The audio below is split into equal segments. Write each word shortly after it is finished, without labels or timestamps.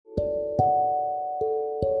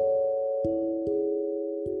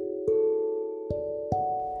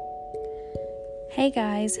Hey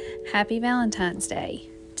guys, happy Valentine's Day.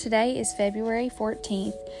 Today is February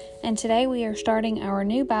 14th, and today we are starting our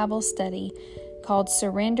new Bible study called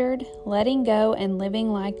Surrendered, Letting Go, and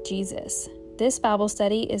Living Like Jesus. This Bible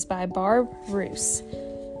study is by Barb, Roose.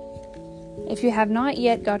 If you have not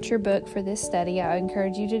yet got your book for this study, I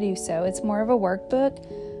encourage you to do so. It's more of a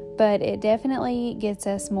workbook, but it definitely gets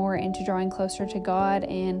us more into drawing closer to God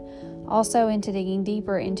and also into digging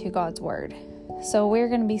deeper into God's Word. So we're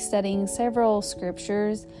going to be studying several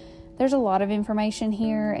scriptures. There's a lot of information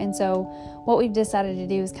here, and so what we've decided to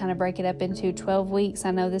do is kind of break it up into 12 weeks. I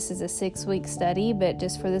know this is a 6-week study, but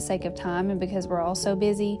just for the sake of time and because we're all so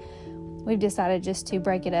busy, we've decided just to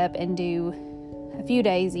break it up and do a few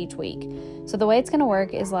days each week. So the way it's going to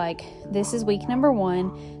work is like, this is week number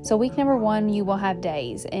 1. So week number 1, you will have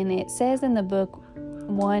days, and it says in the book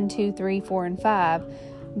 1, 2, 3, 4, and 5,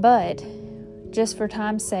 but just for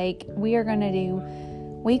time's sake, we are going to do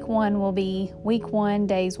week 1 will be week 1,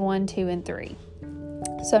 days 1, 2, and 3.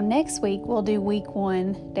 So next week, we'll do week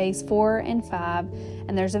 1, days 4 and 5,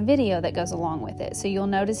 and there's a video that goes along with it. So you'll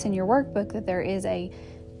notice in your workbook that there is a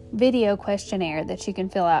video questionnaire that you can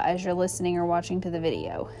fill out as you're listening or watching to the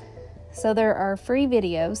video. So there are free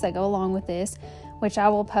videos that go along with this, which I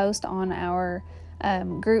will post on our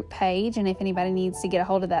group page, and if anybody needs to get a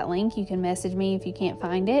hold of that link, you can message me if you can't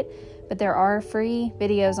find it. But there are free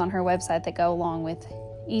videos on her website that go along with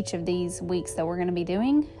each of these weeks that we're going to be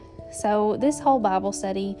doing. So this whole Bible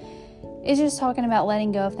study is just talking about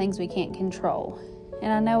letting go of things we can't control.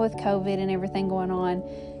 And I know with COVID and everything going on,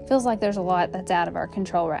 it feels like there's a lot that's out of our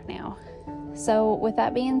control right now. So with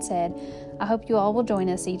that being said, I hope you all will join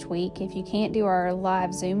us each week. If you can't do our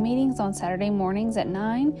live Zoom meetings on Saturday mornings at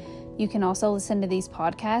 9, you can also listen to these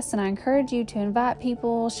podcasts, and I encourage you to invite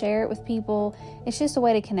people, share it with people. It's just a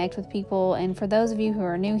way to connect with people. And for those of you who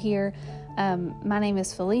are new here, my name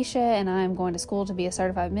is Felicia, and I'm going to school to be a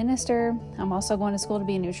certified minister. I'm also going to school to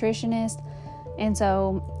be a nutritionist. And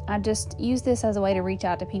so I just use this as a way to reach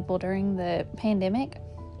out to people during the pandemic.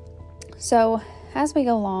 So as we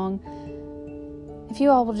go along, if you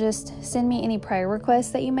all will just send me any prayer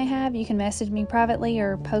requests that you may have, you can message me privately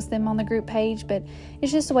or post them on the group page, but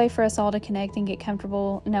it's just a way for us all to connect and get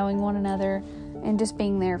comfortable knowing one another and just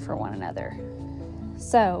being there for one another.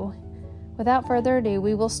 So, without further ado,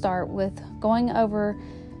 we will start with going over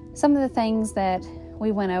some of the things that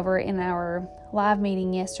we went over in our live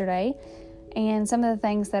meeting yesterday and some of the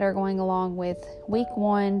things that are going along with week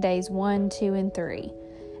 1, days 1, 2, and 3.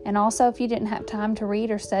 And also, if you didn't have time to read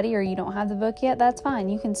or study or you don't have the book yet, that's fine.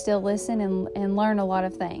 You can still listen and learn a lot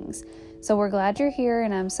of things. So we're glad you're here,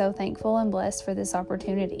 and I'm so thankful and blessed for this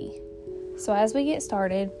opportunity. So as we get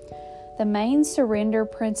started, the main surrender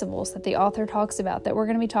principles that the author talks about that we're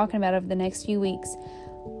going to be talking about over the next few weeks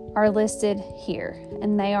are listed here,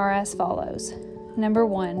 and they are as follows. Number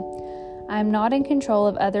 1, I am not in control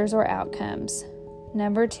of others or outcomes.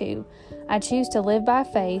 Number 2, I choose to live by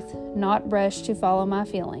faith, not rush to follow my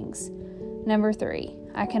feelings. Number 3,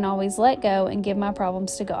 I can always let go and give my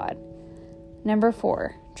problems to God. Number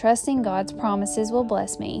 4, trusting God's promises will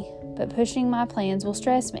bless me, but pushing my plans will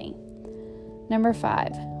stress me. Number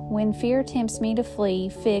 5, when fear tempts me to flee,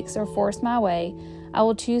 fix, or force my way, I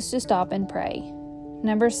will choose to stop and pray.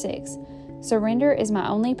 Number 6, surrender is my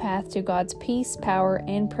only path to God's peace, power,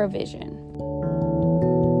 and provision.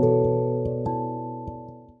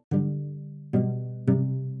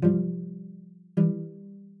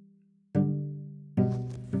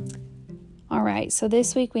 Alright, so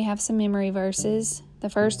this week we have some memory verses. The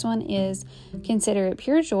first one is, consider it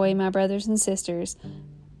pure joy, my brothers and sisters,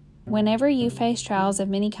 whenever you face trials of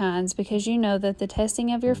many kinds, because you know that the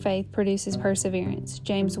testing of your faith produces perseverance.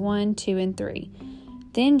 James 1, 2, and 3.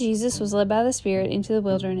 Then Jesus was led by the Spirit into the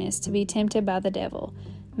wilderness to be tempted by the devil.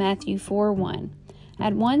 Matthew 4, 1.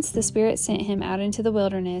 At once the Spirit sent him out into the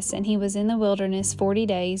wilderness, and he was in the wilderness 40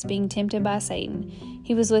 days, being tempted by Satan.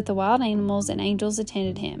 He was with the wild animals, and angels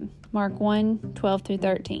attended him. Mark 1, 12 through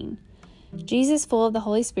 13. Jesus, full of the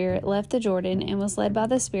Holy Spirit, left the Jordan and was led by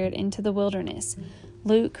the Spirit into the wilderness.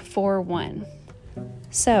 Luke 4, 1.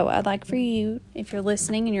 So, I'd like for you, if you're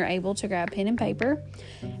listening and you're able, to grab pen and paper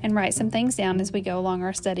and write some things down as we go along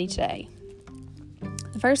our study today.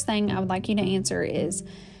 The first thing I would like you to answer is,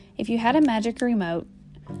 if you had a magic remote,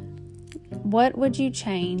 what would you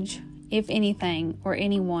change, if anything, or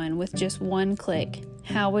anyone, with just one click?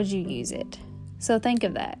 How would you use it? So think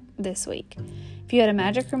of that this week. If you had a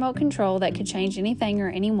magic remote control that could change anything or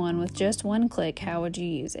anyone with just one click, how would you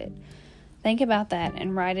use it? Think about that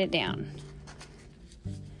and write it down.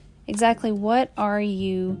 Exactly what are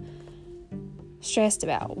you stressed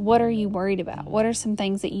about? What are you worried about? What are some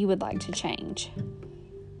things that you would like to change?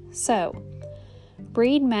 So,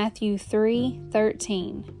 Read Matthew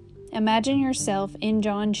 3:13. Imagine yourself in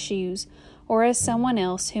John's shoes or as someone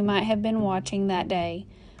else who might have been watching that day.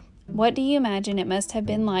 What do you imagine it must have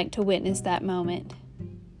been like to witness that moment?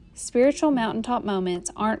 Spiritual mountaintop moments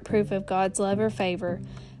aren't proof of God's love or favor,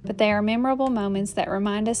 but they are memorable moments that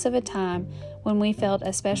remind us of a time when we felt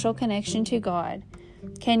a special connection to God.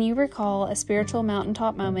 Can you recall a spiritual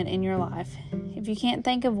mountaintop moment in your life? If you can't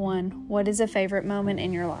think of one, what is a favorite moment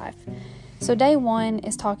in your life? So day 1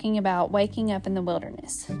 is talking about waking up in the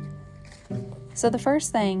wilderness. So the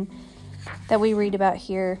first thing that we read about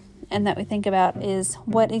here and that we think about is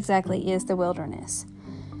what exactly is the wilderness.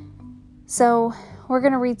 So we're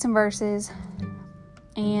going to read some verses,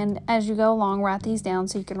 and as you go along, write these down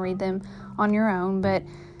so you can read them on your own. But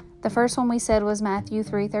the first one we said was Matthew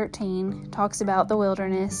 3:13, talks about the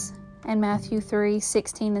wilderness, and Matthew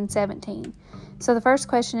 3:16 and 17. So the first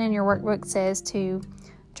question in your workbook says to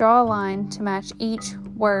draw a line to match each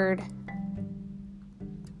word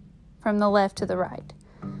from the left to the right.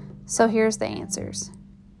 So here's the answers.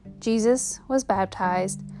 Jesus was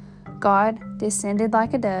baptized, God descended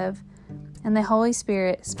like a dove, and the Holy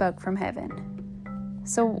Spirit spoke from heaven.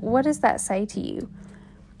 So what does that say to you?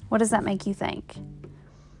 What does that make you think?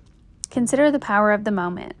 Consider the power of the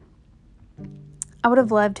moment. I would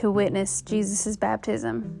have loved to witness Jesus'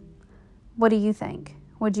 baptism. What do you think?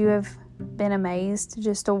 Would you have been amazed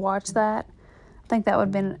just to watch that? I think that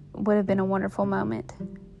would have been a wonderful moment.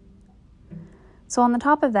 So on the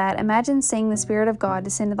top of that, imagine seeing the Spirit of God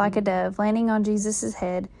descended like a dove, landing on Jesus'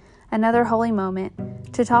 head, another holy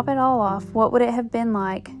moment. To top it all off, what would it have been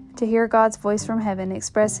like to hear God's voice from heaven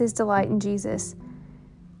express his delight in Jesus?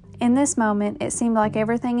 In this moment, it seemed like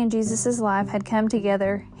everything in Jesus' life had come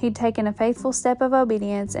together. He'd taken a faithful step of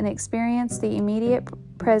obedience and experienced the immediate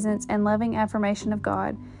presence and loving affirmation of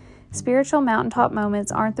God. Spiritual mountaintop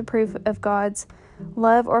moments aren't the proof of God's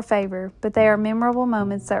love or favor, but they are memorable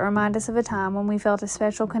moments that remind us of a time when we felt a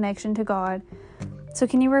special connection to God. So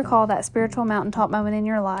can you recall that spiritual mountaintop moment in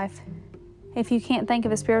your life? If you can't think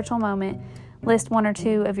of a spiritual moment, list 1 or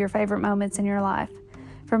 2 of your favorite moments in your life.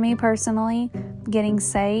 For me personally, getting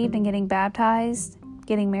saved and getting baptized,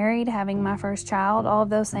 getting married, having my first child, all of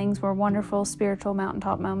those things were wonderful spiritual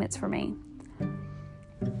mountaintop moments for me.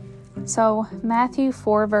 So Matthew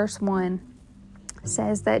 4 verse 1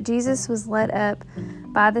 says that Jesus was led up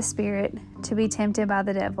by the Spirit to be tempted by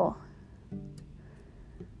the devil.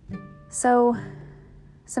 So,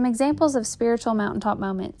 some examples of spiritual mountaintop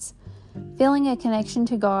moments. Feeling a connection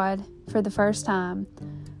to God for the first time,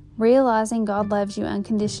 realizing God loves you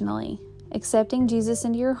unconditionally, accepting Jesus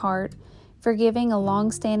into your heart, forgiving a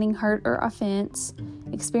long-standing hurt or offense,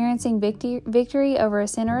 experiencing victory over a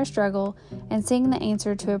sin or a struggle, and seeing the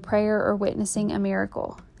answer to a prayer or witnessing a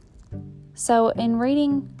miracle. So in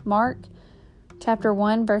reading Mark chapter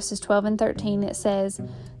 1 verses 12 and 13, it says,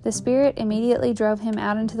 "The Spirit immediately drove him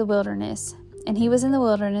out into the wilderness, and he was in the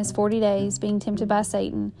wilderness 40 days, being tempted by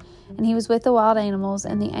Satan, and he was with the wild animals,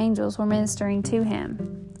 and the angels were ministering to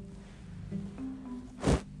him."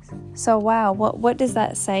 So wow, what does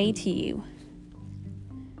that say to you?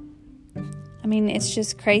 I mean, it's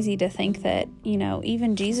just crazy to think that,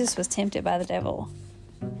 even Jesus was tempted by the devil.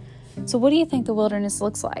 So what do you think the wilderness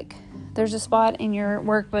looks like? There's a spot in your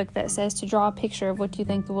workbook that says to draw a picture of what you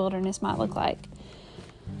think the wilderness might look like.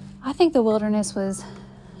 I think the wilderness was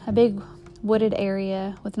a big wooded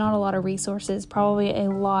area with not a lot of resources, probably a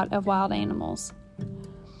lot of wild animals.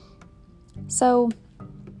 So,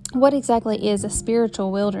 what exactly is a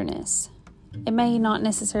spiritual wilderness? It may not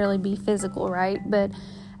necessarily be physical, right? But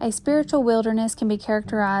a spiritual wilderness can be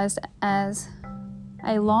characterized as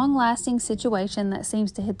a long-lasting situation that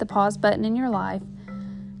seems to hit the pause button in your life,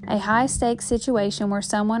 a high-stakes situation where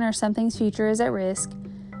someone or something's future is at risk,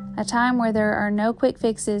 a time where there are no quick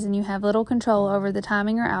fixes and you have little control over the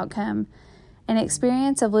timing or outcome, an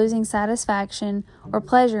experience of losing satisfaction or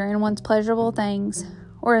pleasure in one's pleasurable things,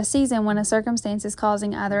 or a season when a circumstance is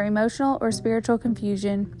causing either emotional or spiritual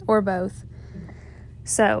confusion, or both.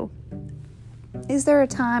 So, is there a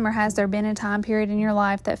time or has there been a time period in your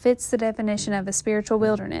life that fits the definition of a spiritual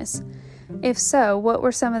wilderness? If so, what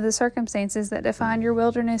were some of the circumstances that defined your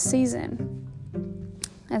wilderness season?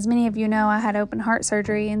 As many of you know, I had open heart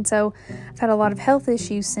surgery, and so I've had a lot of health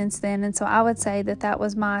issues since then, and so I would say that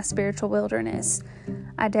was my spiritual wilderness.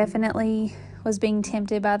 I definitely was being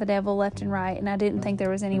tempted by the devil left and right, and I didn't think there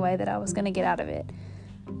was any way that I was going to get out of it.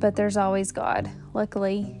 But there's always God.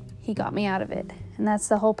 Luckily, He got me out of it. And that's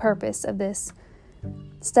the whole purpose of this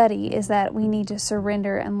study, is that we need to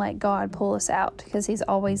surrender and let God pull us out, because He's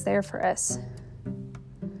always there for us.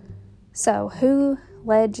 So, who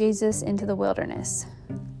led Jesus into the wilderness?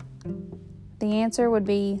 The answer would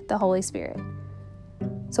be the Holy Spirit.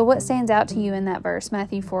 So what stands out to you in that verse,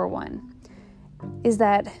 Matthew 4:1, is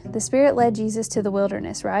that the Spirit led Jesus to the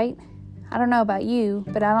wilderness, right? I don't know about you,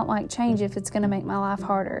 but I don't like change if it's going to make my life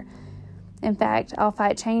harder. In fact, I'll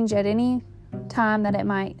fight change at any time that it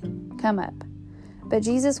might come up. But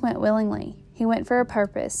Jesus went willingly. He went for a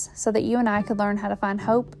purpose, so that you and I could learn how to find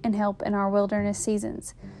hope and help in our wilderness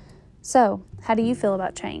seasons. So, how do you feel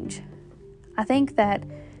about change? I think that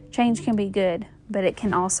change can be good, but it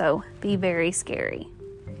can also be very scary.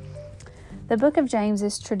 The book of James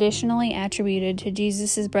is traditionally attributed to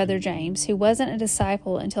Jesus' brother James, who wasn't a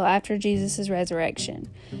disciple until after Jesus' resurrection,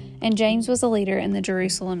 and James was a leader in the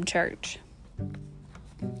Jerusalem church.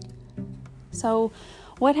 So,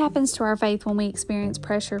 what happens to our faith when we experience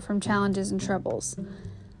pressure from challenges and troubles?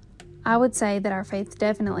 I would say that our faith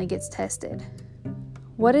definitely gets tested.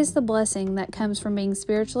 What is the blessing that comes from being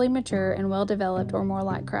spiritually mature and well-developed or more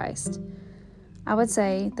like Christ? I would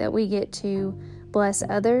say that we get to bless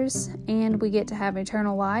others, and we get to have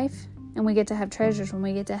eternal life, and we get to have treasures when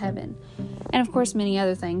we get to heaven. And of course, many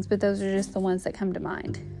other things, but those are just the ones that come to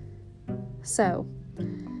mind. So,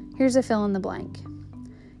 here's a fill in the blank.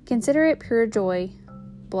 Consider it pure joy,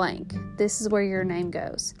 blank. This is where your name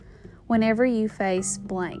goes. Whenever you face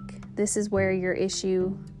blank, this is where your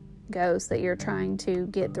issue goes that you're trying to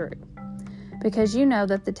get through. Because you know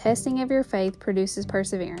that the testing of your faith produces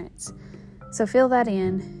perseverance. So fill that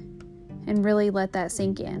in and really let that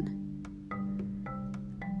sink in.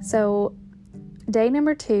 So, day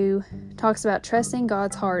number 2 talks about trusting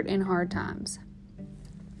God's heart in hard times.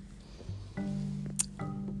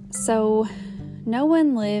 So, no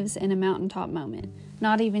one lives in a mountaintop moment,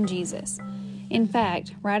 not even Jesus. In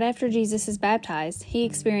fact, right after Jesus is baptized, he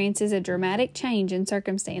experiences a dramatic change in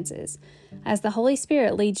circumstances. As the Holy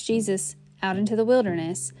Spirit leads Jesus out into the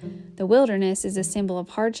wilderness is a symbol of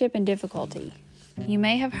hardship and difficulty. You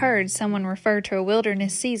may have heard someone refer to a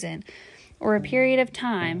wilderness season or a period of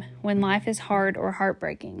time when life is hard or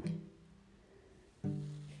heartbreaking.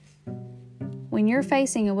 When you're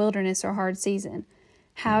facing a wilderness or hard season,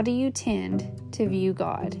 how do you tend to view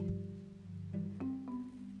God?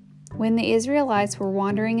 When the Israelites were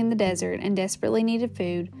wandering in the desert and desperately needed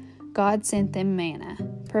food, God sent them manna.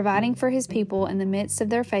 Providing for his people in the midst of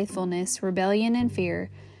their faithfulness, rebellion, and fear,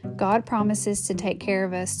 God promises to take care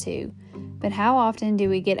of us too. But how often do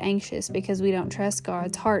we get anxious because we don't trust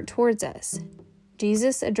God's heart towards us?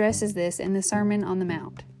 Jesus addresses this in the Sermon on the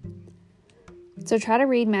Mount. So try to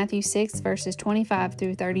read Matthew 6, verses 25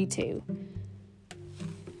 through 32.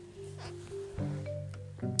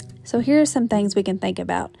 So here are some things we can think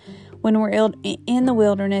about when we're in the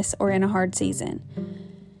wilderness or in a hard season.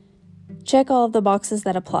 Check all of the boxes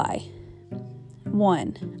that apply.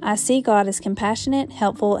 1. I see God as compassionate,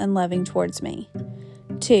 helpful, and loving towards me.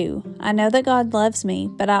 2. I know that God loves me,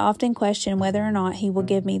 but I often question whether or not he will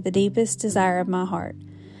give me the deepest desire of my heart.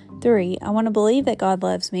 3. I want to believe that God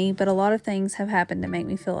loves me, but a lot of things have happened to make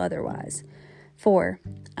me feel otherwise. 4.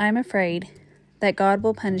 I am afraid that God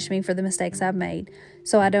will punish me for the mistakes I've made,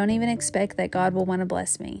 so I don't even expect that God will want to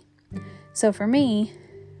bless me. So for me,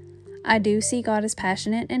 I do see God as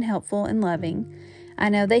passionate and helpful and loving. I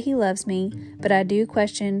know that he loves me, but I do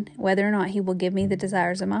question whether or not he will give me the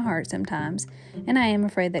desires of my heart sometimes, and I am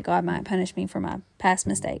afraid that God might punish me for my past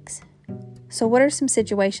mistakes. So what are some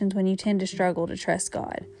situations when you tend to struggle to trust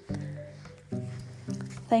God?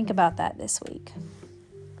 Think about that this week.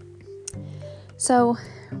 So,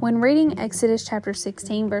 when reading Exodus chapter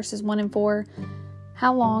 16, verses 1 and 4,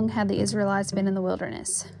 how long had the Israelites been in the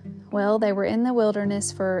wilderness? Well, they were in the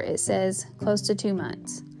wilderness for, it says, close to 2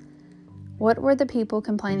 months. What were the people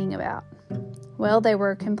complaining about? Well, they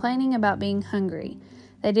were complaining about being hungry.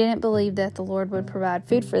 They didn't believe that the Lord would provide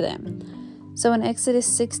food for them. So in Exodus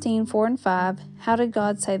 16, 4 and 5, how did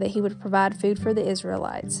God say that he would provide food for the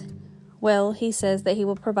Israelites? Well, he says that he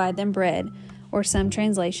will provide them bread, or some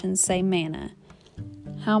translations say manna.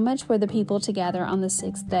 How much were the people to gather on the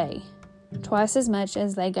 6th day? Twice as much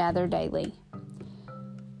as they gather daily.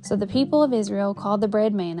 So the people of Israel called the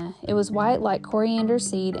bread manna. It was white like coriander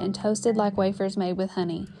seed and toasted like wafers made with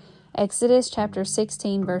honey. Exodus chapter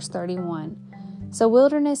 16, verse 31. So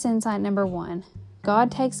wilderness insight number 1.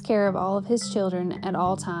 God takes care of all of his children at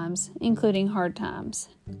all times, including hard times.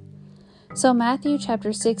 So Matthew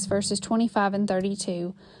chapter 6, verses 25 and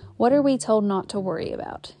 32. What are we told not to worry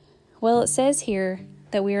about? Well, it says here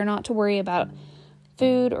that we are not to worry about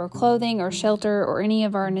food or clothing or shelter or any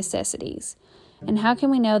of our necessities. And how can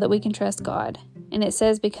we know that we can trust God? And it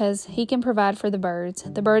says because he can provide for the birds.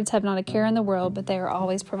 The birds have not a care in the world, but they are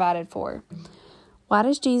always provided for. Why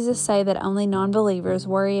does Jesus say that only non-believers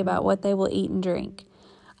worry about what they will eat and drink?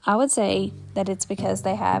 I would say that it's because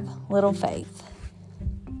they have little faith.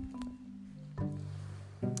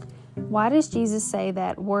 Why does Jesus say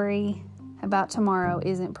that worry about tomorrow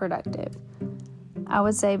isn't productive? I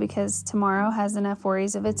would say because tomorrow has enough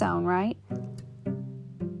worries of its own, right?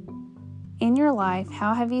 In your life,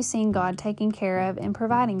 how have you seen God taking care of and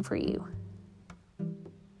providing for you?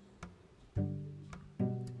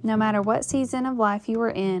 No matter what season of life you are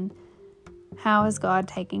in, how is God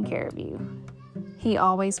taking care of you? He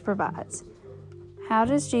always provides. How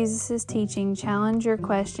does Jesus' teaching challenge your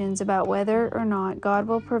questions about whether or not God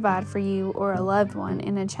will provide for you or a loved one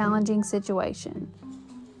in a challenging situation?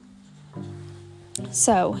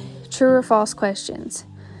 So, true or false questions.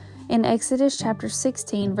 In Exodus chapter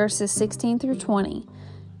 16, verses 16 through 20,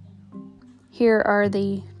 here are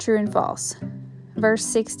the true and false. Verse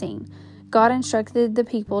 16, God instructed the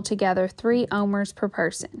people to gather 3 omers per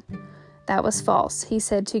person. That was false. He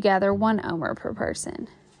said to gather 1 omer per person.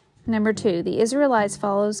 Number 2, the Israelites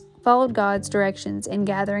followed God's directions in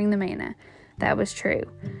gathering the manna. That was true.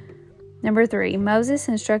 Number 3, Moses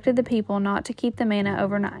instructed the people not to keep the manna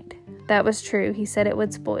overnight. That was true. He said it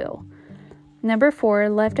would spoil. Number 4,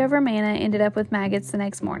 leftover manna ended up with maggots the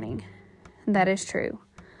next morning. That is true.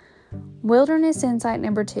 Wilderness insight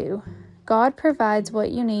number 2, God provides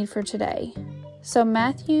what you need for today. So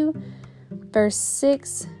Matthew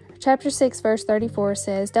chapter 6, verse 34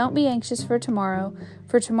 says, "Don't be anxious for tomorrow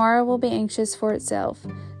will be anxious for itself.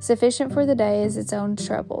 Sufficient for the day is its own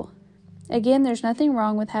trouble." Again, there's nothing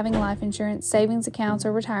wrong with having life insurance, savings accounts,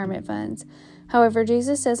 or retirement funds. However,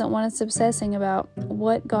 Jesus doesn't want us obsessing about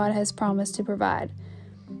what God has promised to provide.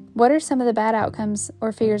 What are some of the bad outcomes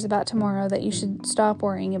or fears about tomorrow that you should stop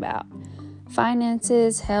worrying about?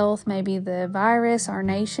 Finances, health, maybe the virus, our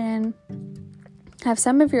nation. Have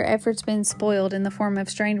some of your efforts been spoiled in the form of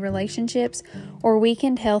strained relationships or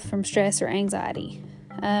weakened health from stress or anxiety?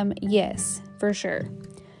 Yes, for sure.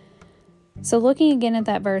 So looking again at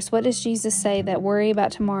that verse, what does Jesus say that worry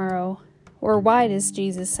about tomorrow, or why does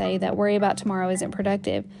Jesus say that worry about tomorrow isn't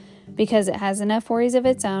productive? Because it has enough worries of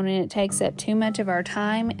its own and it takes up too much of our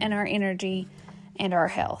time and our energy and our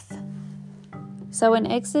health. So in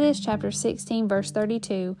Exodus chapter 16, verse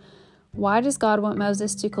 32, why does God want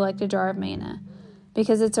Moses to collect a jar of manna?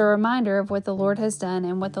 Because it's a reminder of what the Lord has done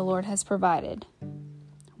and what the Lord has provided.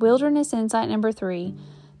 Wilderness insight number 3,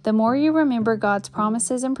 the more you remember God's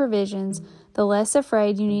promises and provisions, the less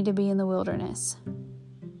afraid you need to be in the wilderness.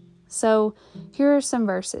 So here are some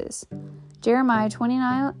verses. Jeremiah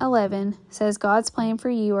 29:11 says God's plan for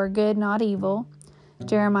you are good, not evil.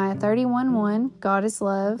 Jeremiah 31:1, God is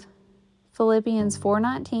love. Philippians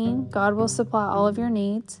 4:19, God will supply all of your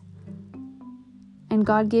needs. And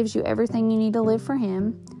God gives you everything you need to live for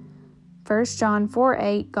Him. 1 John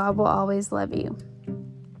 4:8, God will always love you.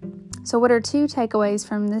 So what are 2 takeaways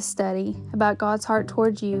from this study about God's heart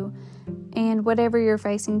towards you and whatever you're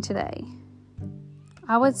facing today?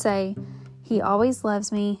 I would say He always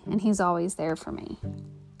loves me and He's always there for me.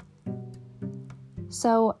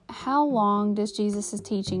 So how long does Jesus'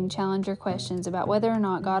 teaching challenge your questions about whether or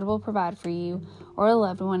not God will provide for you or a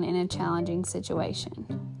loved one in a challenging situation?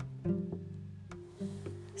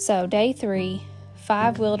 So day 3,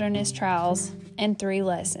 5 wilderness trials and 3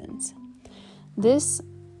 lessons. This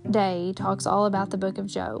day talks all about the book of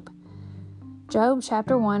Job. Job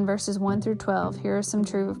chapter 1 verses 1 through 12. Here are some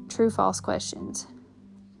true-false questions.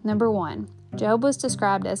 Number 1. Job was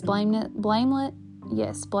described as blameless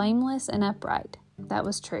and upright. That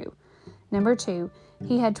was true. Number 2.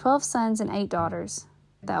 He had 12 sons and 8 daughters.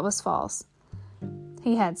 That was false.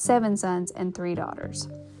 He had 7 sons and 3 daughters.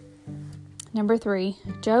 Number 3.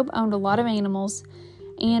 Job owned a lot of animals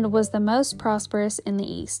and was the most prosperous in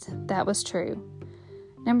the East. That was true.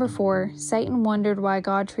 Number 4. Satan wondered why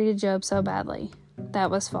God treated Job so badly.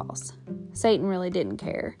 That was false. Satan really didn't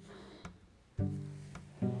care.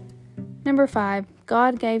 Number 5.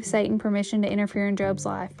 God gave Satan permission to interfere in Job's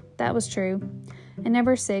life. That was true. And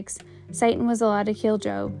number 6. Satan was allowed to kill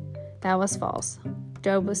Job. That was false.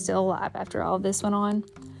 Job was still alive after all of this went on.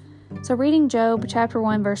 So reading Job chapter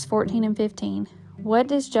 1 verse 14 and 15. What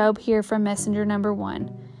does Job hear from messenger number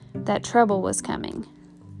 1? That trouble was coming.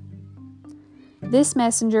 This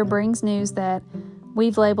messenger brings news that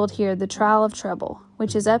we've labeled here the trial of trouble,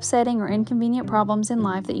 which is upsetting or inconvenient problems in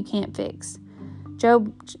life that you can't fix.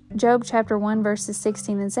 Job chapter 1 verses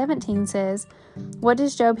 16 and 17 says, what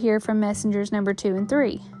does Job hear from messengers number 2 and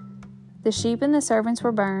 3? The sheep and the servants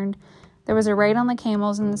were burned. There was a raid on the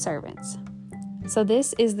camels and the servants. So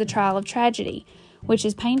this is the trial of tragedy, which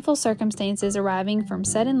is painful circumstances arriving from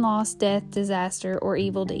sudden loss, death, disaster, or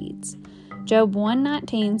evil deeds. Job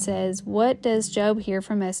 1:19 says, what does Job hear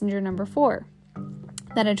from messenger number 4?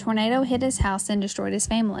 that a tornado hit his house and destroyed his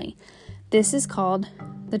family. This is called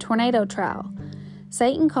the tornado trial.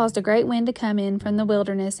 Satan caused a great wind to come in from the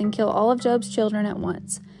wilderness and kill all of Job's children at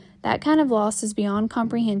once. That kind of loss is beyond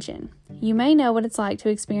comprehension. You may know what it's like to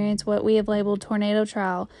experience what we have labeled tornado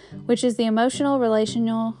trial, which is the emotional,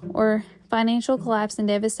 relational, or financial collapse and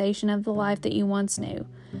devastation of the life that you once knew.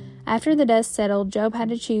 After the dust settled, Job had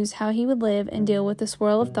to choose how he would live and deal with the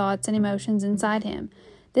swirl of thoughts and emotions inside him.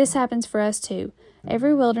 This happens for us too.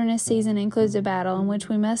 Every wilderness season includes a battle in which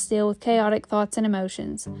we must deal with chaotic thoughts and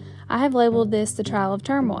emotions. I have labeled this the trial of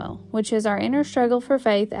turmoil, which is our inner struggle for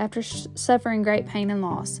faith after suffering great pain and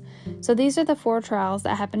loss. So these are the 4 trials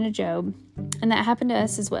that happened to Job, and that happened to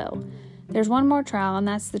us as well. There's one more trial, and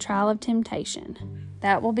that's the trial of temptation.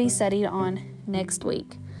 That will be studied on next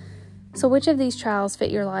week. So which of these trials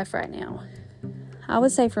fit your life right now? I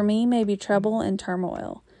would say for me, maybe trouble and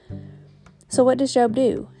turmoil. So what does Job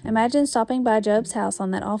do? Imagine stopping by Job's house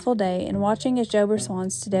on that awful day and watching as Job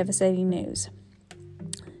responds to devastating news.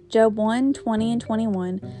 Job 1:20 and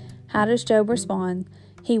 21. How does Job respond?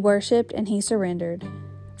 He worshipped and he surrendered.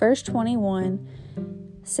 Verse 21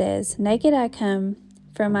 says, Naked I come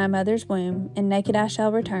from my mother's womb, and naked I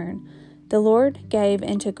shall return. The Lord gave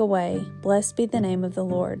and took away. Blessed be the name of the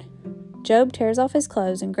Lord. Job tears off his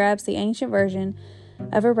clothes and grabs the ancient version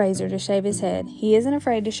of a razor to shave his head. He isn't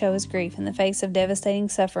afraid to show his grief in the face of devastating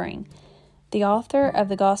suffering. The author of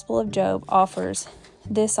the Gospel of Job offers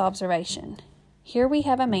this observation. Here we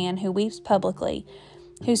have a man who weeps publicly,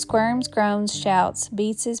 who squirms, groans, shouts,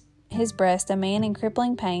 beats his breast, a man in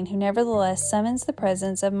crippling pain who nevertheless summons the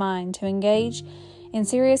presence of mind to engage in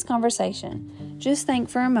serious conversation. Just think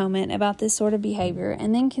for a moment about this sort of behavior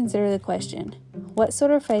and then consider the question. What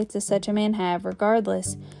sort of faith does such a man have,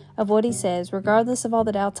 regardless of what he says, regardless of all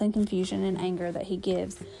the doubts and confusion and anger that he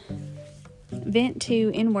gives vent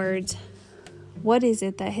to in words? What is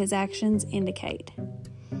it that his actions indicate?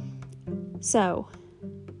 So,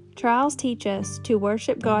 trials teach us to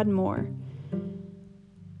worship God more.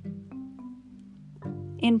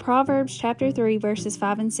 In Proverbs chapter 3, verses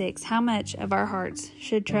 5 and 6, how much of our hearts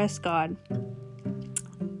should trust God?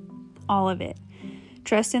 All of it.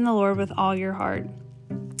 Trust in the Lord with all your heart,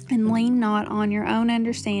 and lean not on your own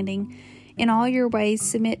understanding. In all your ways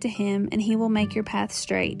submit to Him, and He will make your path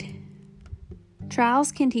straight.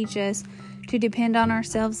 Trials can teach us to depend on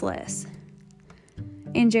ourselves less.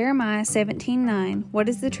 In Jeremiah 17:9, what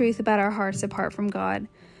is the truth about our hearts apart from God?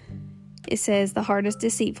 It says, the heart is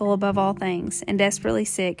deceitful above all things, and desperately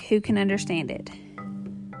sick. Who can understand it?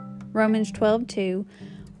 Romans 12:2,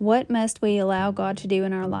 what must we allow God to do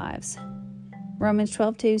in our lives? Romans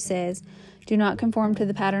 12:2 says, do not conform to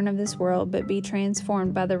the pattern of this world, but be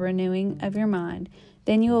transformed by the renewing of your mind.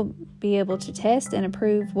 Then you will be able to test and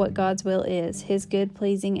approve what God's will is, His good,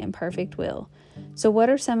 pleasing, and perfect will. So what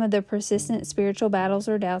are some of the persistent spiritual battles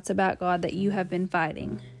or doubts about God that you have been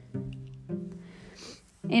fighting?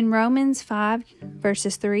 In Romans 5,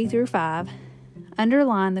 verses 3 through 5,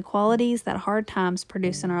 underline the qualities that hard times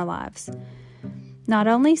produce in our lives. Not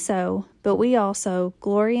only so, but we also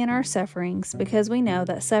glory in our sufferings, because we know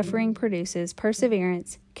that suffering produces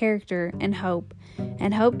perseverance, character, and hope.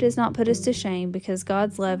 And hope does not put us to shame, because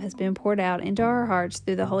God's love has been poured out into our hearts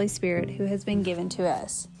through the Holy Spirit who has been given to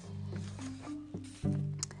us.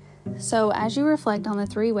 So, as you reflect on the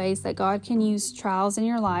 3 ways that God can use trials in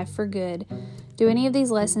your life for good, do any of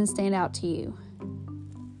these lessons stand out to you?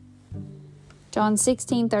 John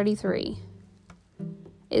 16:33.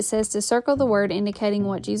 It says to circle the word indicating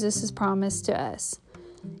what Jesus has promised to us.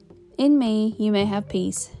 In me you may have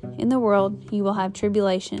peace. In the world you will have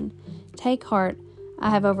tribulation. Take heart, I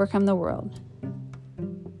have overcome the world.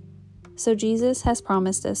 So Jesus has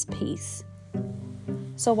promised us peace.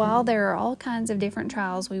 So while there are all kinds of different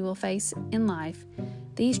trials we will face in life,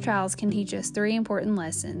 these trials can teach us 3 important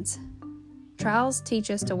lessons. Trials teach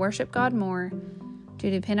us to worship God more, to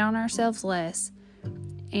depend on ourselves less,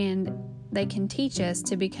 and they can teach us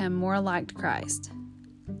to become more like Christ.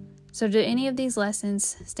 So do any of these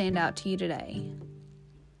lessons stand out to you today?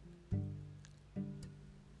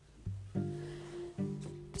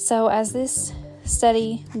 So as this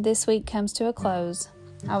study this week comes to a close,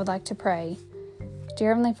 I would like to pray. Dear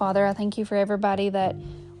Heavenly Father, I thank you for everybody that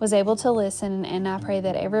was able to listen, and I pray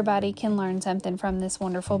that everybody can learn something from this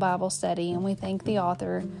wonderful Bible study. And we thank the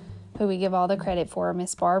author, who we give all the credit for,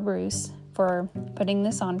 Miss Barb, Roose, for putting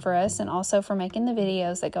this on for us, and also for making the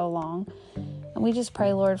videos that go along. And we just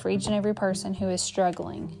pray, Lord, for each and every person who is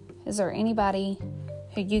struggling. Is there anybody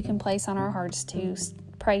who you can place on our hearts to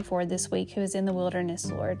pray for this week who is in the wilderness,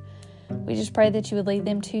 Lord? We just pray that you would lead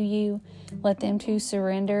them to you, let them to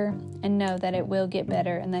surrender, and know that it will get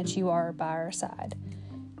better and that you are by our side.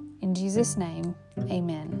 In Jesus' name,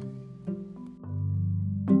 amen.